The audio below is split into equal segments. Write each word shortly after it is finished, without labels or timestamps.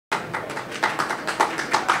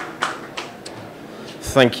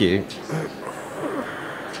Thank you.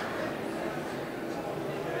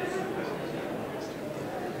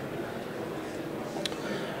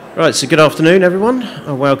 Right, so good afternoon, everyone.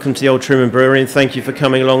 Welcome to the Old Truman Brewery, and thank you for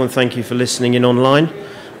coming along and thank you for listening in online.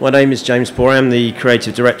 My name is James Pore. I'm the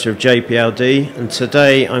Creative Director of JPLD, and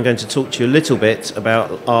today I'm going to talk to you a little bit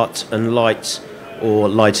about art and light, or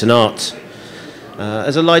light and art.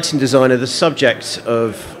 As a lighting designer, the subject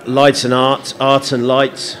of light and art and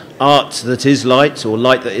light, art that is light or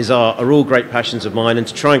light that is art, are all great passions of mine, and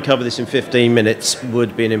to try and cover this in 15 minutes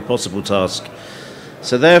would be an impossible task.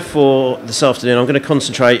 So therefore, this afternoon I'm going to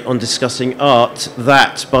concentrate on discussing art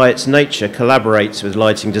that, by its nature, collaborates with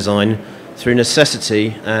lighting design through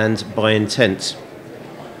necessity and by intent.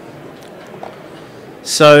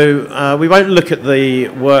 So we won't look at the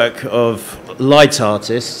work of light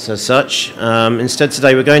artists as such. Instead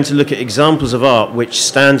today we're going to look at examples of art which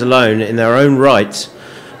stand alone in their own right,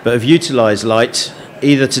 but have utilised light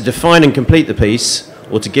either to define and complete the piece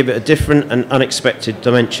or to give it a different and unexpected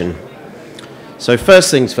dimension. So first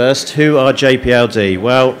things first, who are JPLD?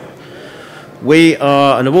 Well, we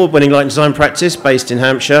are an award-winning light design practice based in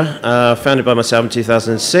Hampshire, founded by myself in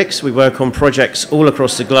 2006. We work on projects all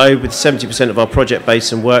across the globe, with 70% of our project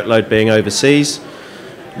base and workload being overseas.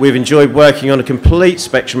 We've enjoyed working on a complete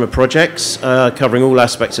spectrum of projects, covering all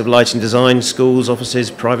aspects of lighting design: schools, offices,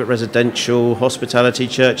 private residential, hospitality,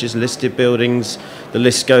 churches, listed buildings, the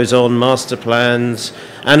list goes on, master plans,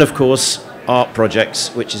 and of course, art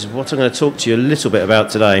projects, which is what I'm going to talk to you a little bit about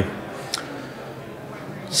today.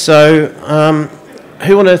 So,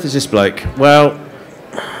 who on earth is this bloke? Well,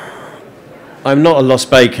 I'm not a lost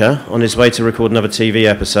baker on his way to record another TV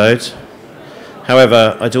episode.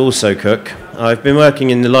 However, I do also cook. I've been working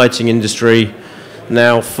in the lighting industry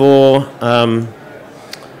now for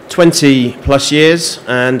 20 plus years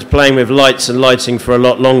and playing with lights and lighting for a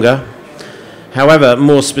lot longer. However,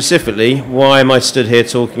 more specifically, why am I stood here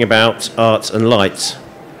talking about art and light?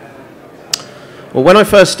 Well, when I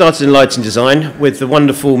first started in lighting design with the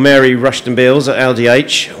wonderful Mary Rushton Beals at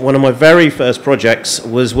LDH, one of my very first projects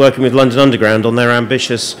was working with London Underground on their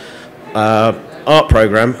ambitious art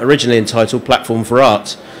programme, originally entitled Platform for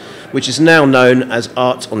Art, which is now known as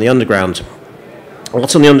Art on the Underground.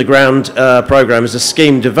 Art on the Underground programme is a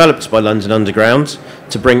scheme developed by London Underground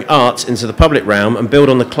to bring art into the public realm and build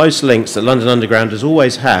on the close links that London Underground has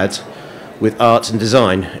always had with art and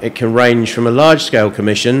design. It can range from a large-scale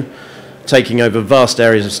commission, taking over vast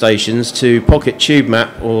areas of stations, to pocket tube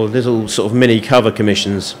map or little sort of mini cover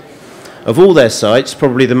commissions. Of all their sites,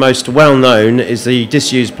 probably the most well-known is the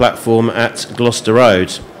disused platform at Gloucester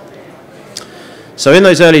Road. So in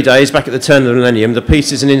those early days, back at the turn of the millennium, the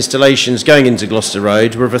pieces and installations going into Gloucester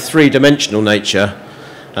Road were of a three-dimensional nature.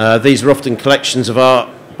 These were often collections of art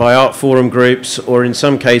by art forum groups, or in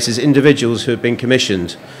some cases individuals who had been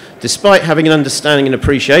commissioned. Despite having an understanding and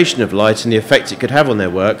appreciation of light and the effect it could have on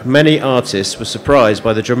their work, many artists were surprised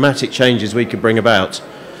by the dramatic changes we could bring about.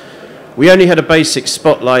 We only had a basic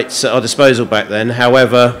spotlights at our disposal back then.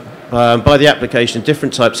 However, by the application of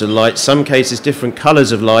different types of lights, some cases different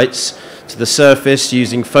colours of lights, to the surface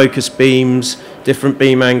using focus beams, different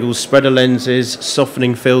beam angles, spreader lenses,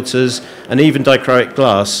 softening filters, and even dichroic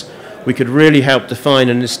glass, we could really help define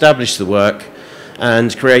and establish the work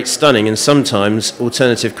and create stunning and sometimes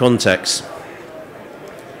alternative contexts.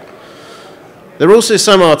 There are also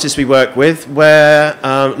some artists we work with where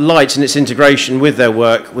light and its integration with their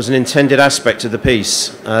work was an intended aspect of the piece.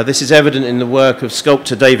 This is evident in the work of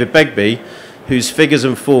sculptor David Begbie, whose figures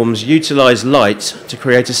and forms utilise light to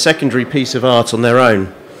create a secondary piece of art on their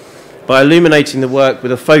own. By illuminating the work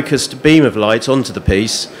with a focused beam of light onto the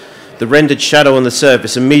piece, the rendered shadow on the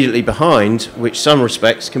surface immediately behind, which in some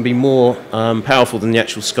respects can be more powerful than the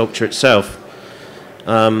actual sculpture itself.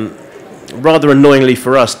 Rather annoyingly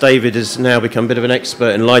for us, David has now become a bit of an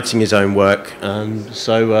expert in lighting his own work,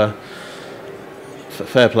 so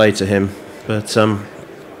fair play to him. But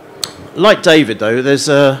like David, though, there's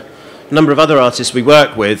a number of other artists we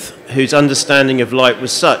work with whose understanding of light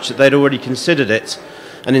was such that they'd already considered it,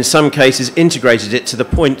 and in some cases integrated it to the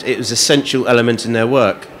point it was an essential element in their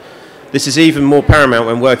work. This is even more paramount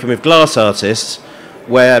when working with glass artists,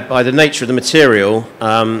 where by the nature of the material,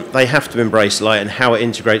 they have to embrace light and how it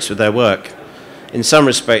integrates with their work. In some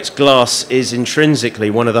respects, glass is intrinsically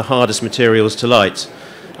one of the hardest materials to light,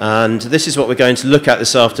 and this is what we're going to look at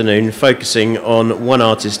this afternoon, focusing on one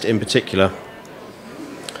artist in particular.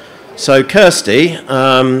 So Kirsty,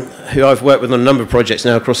 who I've worked with on a number of projects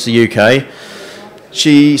now across the UK,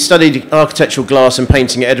 she studied architectural glass and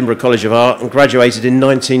painting at Edinburgh College of Art and graduated in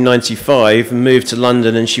 1995 and moved to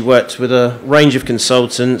London, and she worked with a range of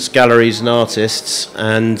consultants, galleries and artists,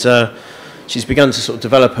 and she's begun to sort of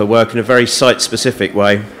develop her work in a very site-specific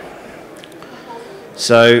way.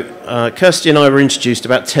 So Kirsty and I were introduced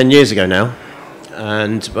about 10 years ago now,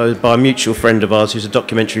 and by a mutual friend of ours who's a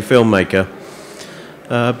documentary filmmaker.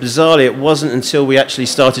 Bizarrely, it wasn't until we actually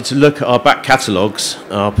started to look at our back catalogues,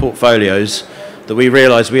 our portfolios, that we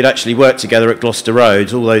realised we'd actually worked together at Gloucester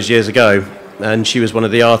Road all those years ago, and she was one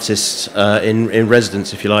of the artists in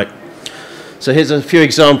residence, if you like. So here's a few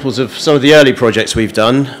examples of some of the early projects we've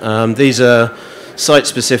done. These are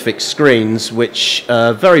site-specific screens, which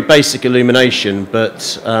very basic illumination,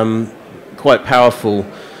 but quite powerful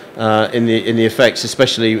in the effects,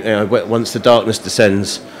 especially once the darkness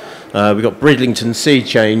descends. We've got Bridlington Sea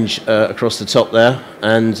Change across the top there,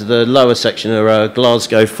 and the lower section are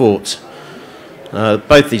Glasgow Fort.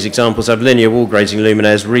 Both these examples have linear wall grazing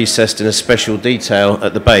luminaires recessed in a special detail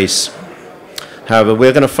at the base. However,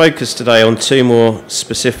 we're going to focus today on two more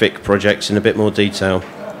specific projects in a bit more detail.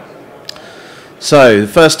 So,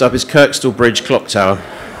 first up is Kirkstall Bridge Clock Tower.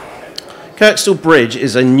 Kirkstall Bridge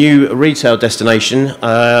is a new retail destination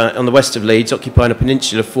on the west of Leeds, occupying a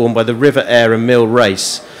peninsula formed by the River Aire and Mill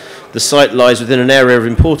Race. The site lies within an area of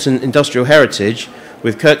important industrial heritage,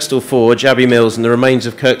 with Kirkstall Forge, Abbey Mills and the remains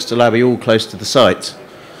of Kirkstall Abbey all close to the site.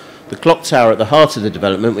 The clock tower at the heart of the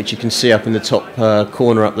development, which you can see up in the top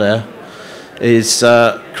corner up there, is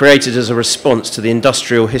created as a response to the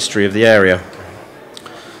industrial history of the area.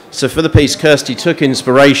 So for the piece, Kirsty took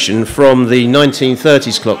inspiration from the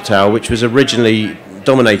 1930s clock tower, which was originally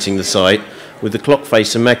dominating the site, with the clock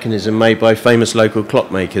face and mechanism made by famous local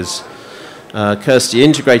clockmakers. Kirsty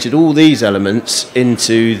integrated all these elements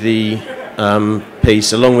into the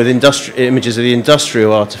piece, along with images of the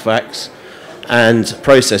industrial artefacts and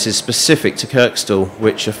processes specific to Kirkstall,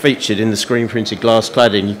 which are featured in the screen-printed glass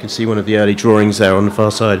cladding. You can see one of the early drawings there on the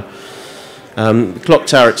far side. The clock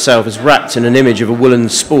tower itself is wrapped in an image of a woolen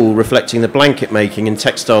spool reflecting the blanket making and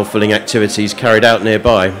textile filling activities carried out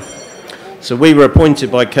nearby. So we were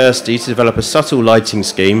appointed by Kirsty to develop a subtle lighting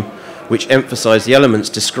scheme which emphasised the elements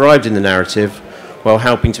described in the narrative while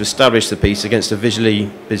helping to establish the piece against a visually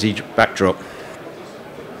busy backdrop.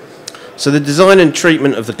 So the design and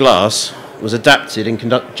treatment of the glass was adapted in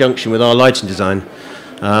conjunction with our lighting design.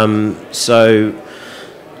 So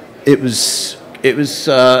it was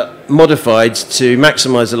modified to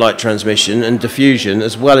maximise the light transmission and diffusion,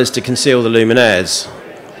 as well as to conceal the luminaires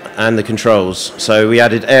and the controls. So we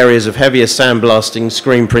added areas of heavier sandblasting,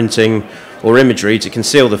 screen printing or imagery to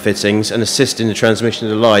conceal the fittings and assist in the transmission of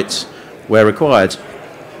the light where required.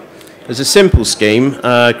 There's a simple scheme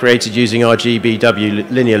created using RGBW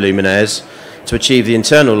linear luminaires to achieve the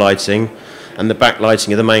internal lighting and the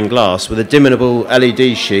backlighting of the main glass with a dimmable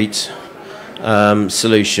LED sheet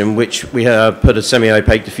solution, which we put a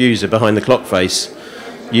semi-opaque diffuser behind the clock face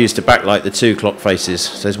used to backlight the two clock faces.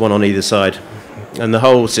 So there's one on either side. And the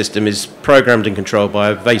whole system is programmed and controlled by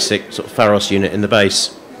a basic sort of Pharos unit in the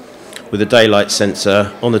base with a daylight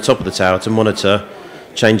sensor on the top of the tower to monitor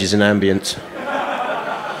changes in ambient.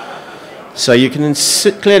 So you can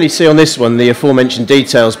clearly see on this one the aforementioned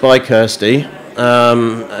details by Kirsty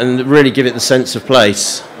and really give it the sense of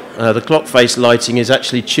place. The clock face lighting is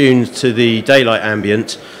actually tuned to the daylight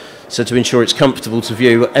ambient, so to ensure it's comfortable to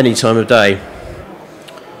view at any time of day.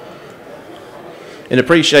 In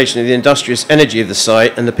appreciation of the industrious energy of the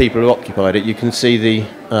site and the people who occupied it, you can see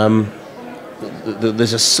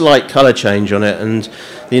there's a slight colour change on it, and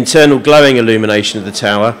the internal glowing illumination of the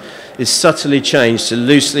tower is subtly changed to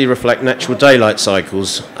loosely reflect natural daylight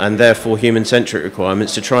cycles and therefore human-centric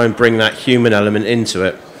requirements to try and bring that human element into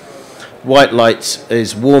it. White light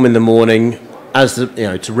is warm in the morning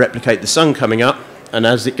to replicate the sun coming up, and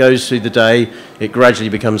as it goes through the day it gradually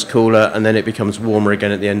becomes cooler and then it becomes warmer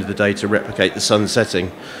again at the end of the day to replicate the sun setting.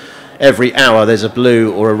 Every hour there's a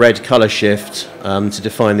blue or a red colour shift to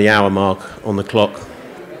define the hour mark on the clock.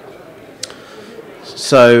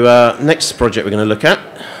 So next project we're going to look at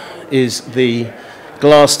is the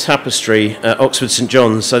glass tapestry at Oxford St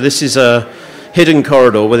John's. So this is a hidden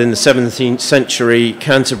corridor within the 17th century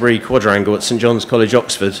Canterbury quadrangle at St John's College,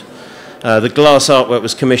 Oxford. The glass artwork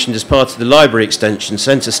was commissioned as part of the library extension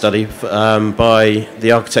centre study by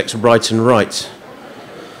the architects Wright and Wright.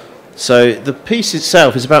 So the piece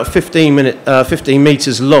itself is about 15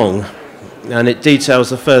 metres long, and it details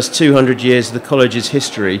the first 200 years of the college's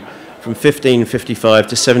history from 1555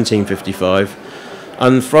 to 1755,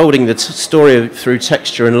 unfolding the story through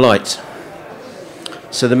texture and light.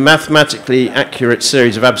 So the mathematically accurate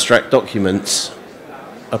series of abstract documents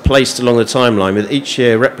are placed along the timeline, with each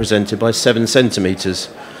year represented by 7 centimetres,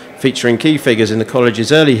 featuring key figures in the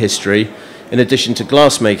college's early history, in addition to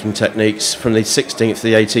glass-making techniques from the 16th to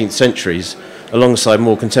the 18th centuries, alongside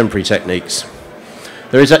more contemporary techniques.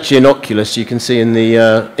 There is actually an oculus you can see in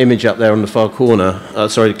the image up there on the far corner,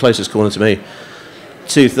 sorry, the closest corner to me,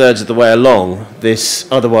 2/3 of the way along this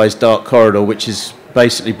otherwise dark corridor, which is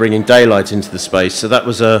basically bringing daylight into the space. So that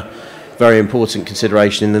was a very important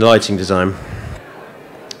consideration in the lighting design.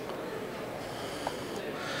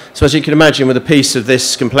 So as you can imagine, with a piece of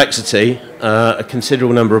this complexity, a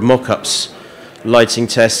considerable number of mock-ups, lighting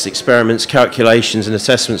tests, experiments, calculations and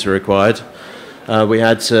assessments were required. We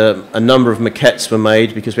had a number of maquettes were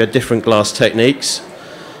made because we had different glass techniques.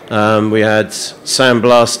 We had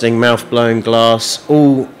sandblasting, mouth-blown glass,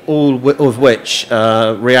 all of which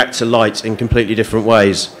react to light in completely different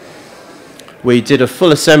ways. We did a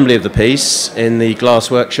full assembly of the piece in the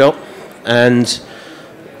glass workshop, and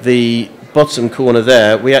the bottom corner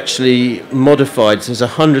there, we actually modified. There's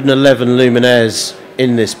 111 luminaires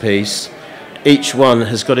in this piece. Each one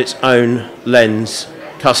has got its own lens,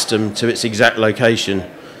 custom to its exact location.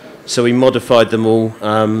 So we modified them all.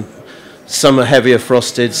 Some are heavier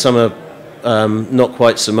frosted, some are not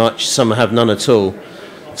quite so much, some have none at all.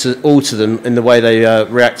 To alter them in the way they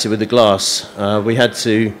reacted with the glass. We had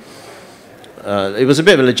to, it was a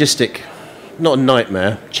bit of a logistic, not a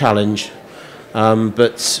nightmare, challenge.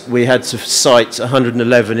 But we had to site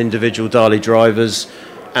 111 individual DARC drivers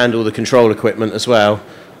and all the control equipment as well,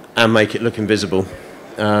 and make it look invisible.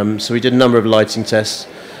 So we did a number of lighting tests.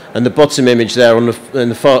 And the bottom image there in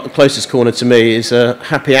the far closest corner to me is a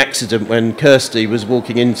happy accident. When Kirsty was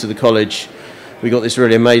walking into the college, we got this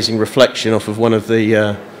really amazing reflection off of one of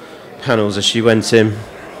the panels as she went in.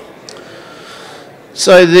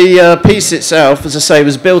 So the piece itself, as I say,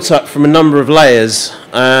 was built up from a number of layers,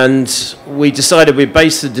 and we decided we'd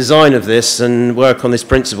base the design of this and work on this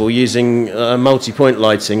principle using multi-point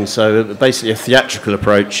lighting, so basically a theatrical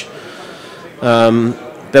approach.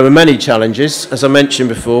 There were many challenges. As I mentioned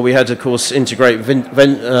before, we had to, of course, integrate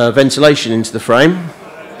ventilation into the frame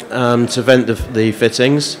to vent the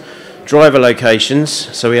fittings. Driver locations,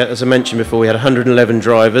 so as I mentioned before, we had 111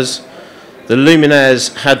 drivers. The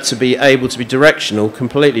luminaires had to be able to be directional,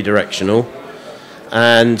 completely directional,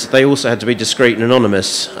 and they also had to be discrete and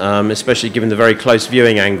anonymous, especially given the very close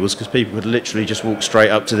viewing angles, because people could literally just walk straight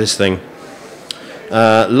up to this thing.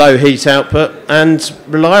 Low heat output and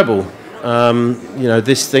reliable. You know,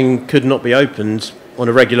 this thing could not be opened on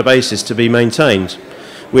a regular basis to be maintained.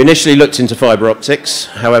 We initially looked into fibre optics,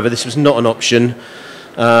 however this was not an option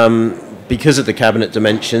because of the cabinet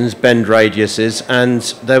dimensions, bend radiuses,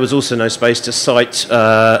 and there was also no space to site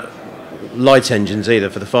light engines either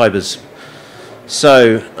for the fibres.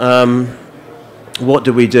 So what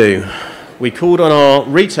did we do? We called on our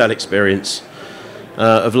retail experience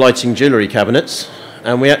of lighting jewellery cabinets,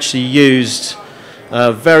 and we actually used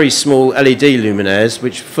very small LED luminaires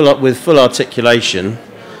which fill up with full articulation,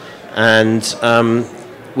 and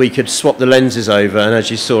we could swap the lenses over, and as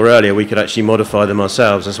you saw earlier we could actually modify them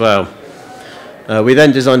ourselves as well. We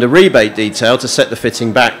then designed a rebate detail to set the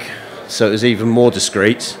fitting back so it was even more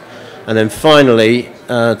discreet, and then finally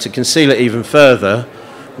to conceal it even further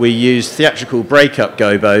we used theatrical breakup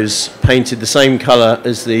gobos painted the same colour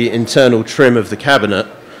as the internal trim of the cabinet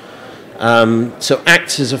to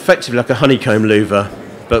act as effectively like a honeycomb louver,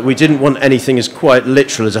 but we didn't want anything as quite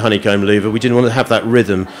literal as a honeycomb louver. We didn't want to have that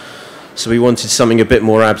rhythm, so we wanted something a bit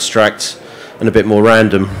more abstract and a bit more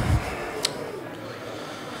random.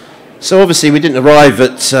 So obviously we didn't arrive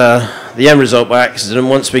at the end result by accident.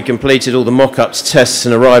 Once we completed all the mock-ups, tests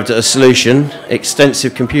and arrived at a solution,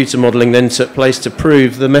 extensive computer modelling then took place to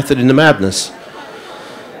prove the method in the madness.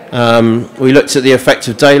 We looked at the effect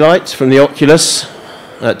of daylight from the oculus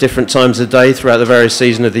at different times of the day throughout the various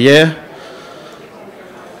seasons of the year.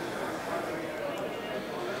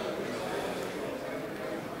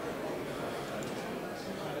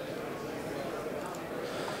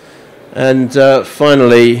 And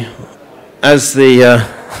finally, as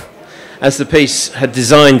the piece had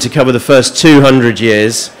designed to cover the first 200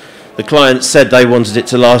 years, the client said they wanted it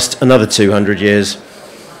to last another 200 years.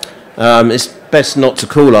 It's best not to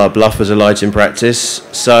call our bluff as a lighting practice,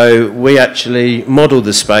 so we actually modelled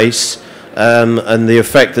the space and the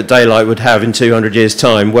effect that daylight would have in 200 years'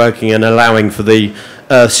 time, working and allowing for the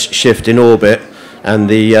Earth's shift in orbit and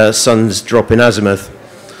the sun's drop in azimuth.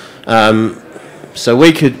 So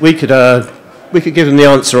we could give them the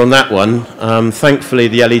answer on that one. Thankfully,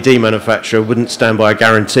 the LED manufacturer wouldn't stand by a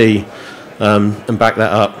guarantee and back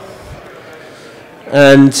that up.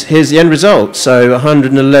 And here's the end result. So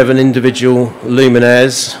 111 individual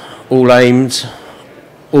luminaires, all aimed,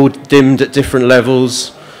 all dimmed at different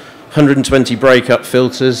levels, 120 breakup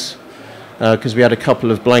filters, because we had a couple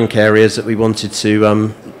of blank areas that we wanted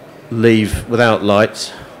to leave without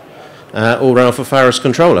light. or Alpha Farris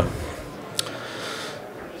controller.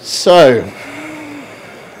 So,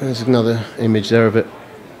 there's another image there of it.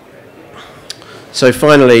 So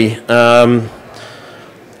finally,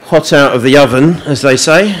 hot out of the oven, as they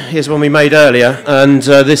say. Here's one we made earlier, and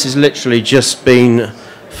this has literally just been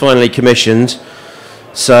finally commissioned.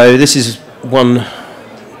 So this is one,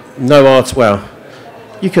 no art, well,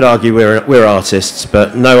 you could argue we're artists,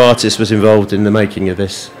 but no artist was involved in the making of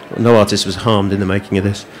this. No artist was harmed in the making of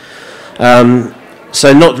this.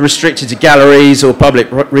 So not restricted to galleries or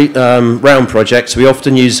public round projects, we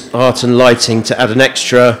often use art and lighting to add an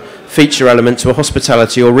extra feature element to a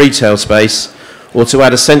hospitality or retail space, or to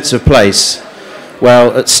add a sense of place.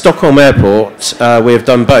 Well, at Stockholm Airport, we have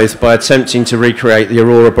done both by attempting to recreate the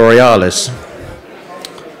Aurora Borealis.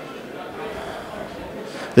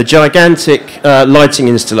 The gigantic lighting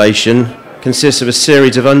installation consists of a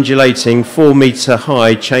series of undulating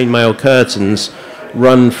 4-metre-high chainmail curtains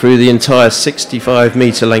run through the entire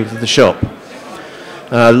 65-metre length of the shop.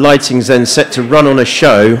 Lighting's then set to run on a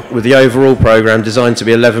show with the overall programme designed to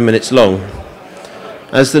be 11 minutes long.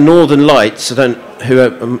 As the Northern Lights, some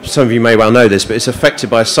of you may well know this, but it's affected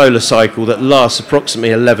by a solar cycle that lasts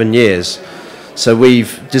approximately 11 years. So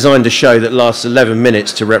we've designed a show that lasts 11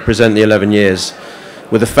 minutes to represent the 11 years,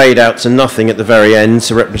 with a fade out to nothing at the very end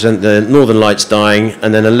to represent the Northern Lights dying,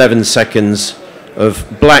 and then 11 seconds of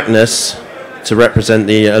blackness to represent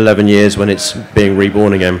the 11 years when it's being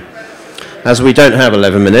reborn again. As we don't have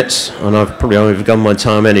 11 minutes, and I've probably overgone my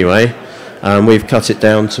time anyway, we've cut it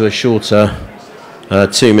down to a shorter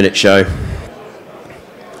 2-minute show.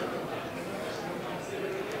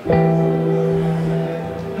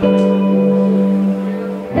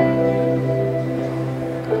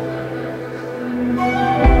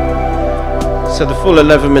 So the full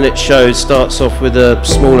 11-minute show starts off with a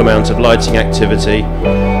small amount of lighting activity,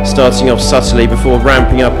 starting off subtly before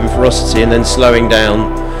ramping up in ferocity and then slowing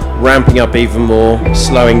down, ramping up even more,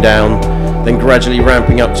 slowing down, then gradually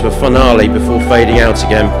ramping up to a finale before fading out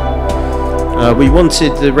again. We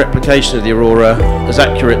wanted the replication of the Aurora as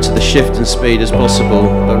accurate to the shift and speed as possible,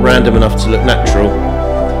 but random enough to look natural.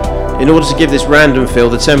 In order to give this random feel,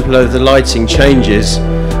 the tempo of the lighting changes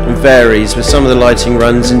and varies, with some of the lighting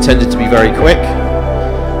runs intended to be very quick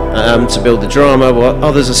to build the drama, while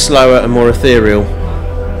others are slower and more ethereal.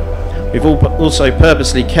 We've also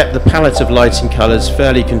purposely kept the palette of lighting colours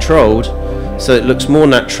fairly controlled so it looks more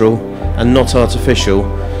natural and not artificial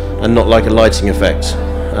and not like a lighting effect,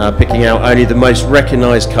 picking out only the most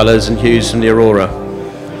recognised colours and hues from the Aurora.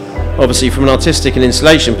 Obviously, from an artistic and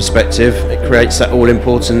installation perspective, it creates that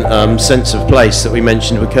all-important sense of place that we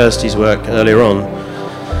mentioned with Kirsty's work earlier on.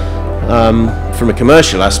 From a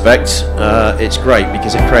commercial aspect, it's great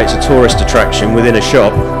because it creates a tourist attraction within a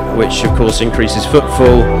shop, which of course increases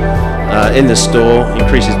footfall in the store,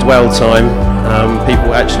 increases dwell time.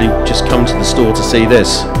 People actually just come to the store to see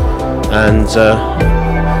this, and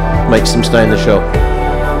makes them stay in the shop.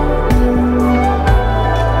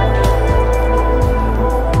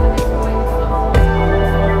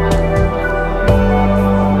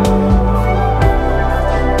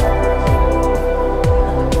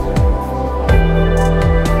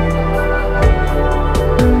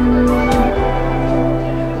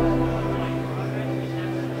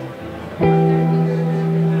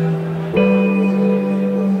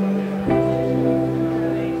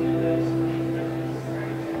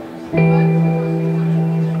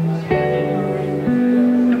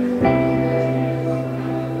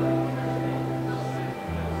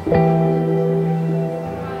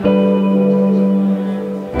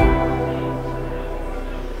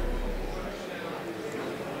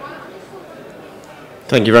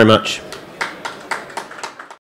 Thank you very much.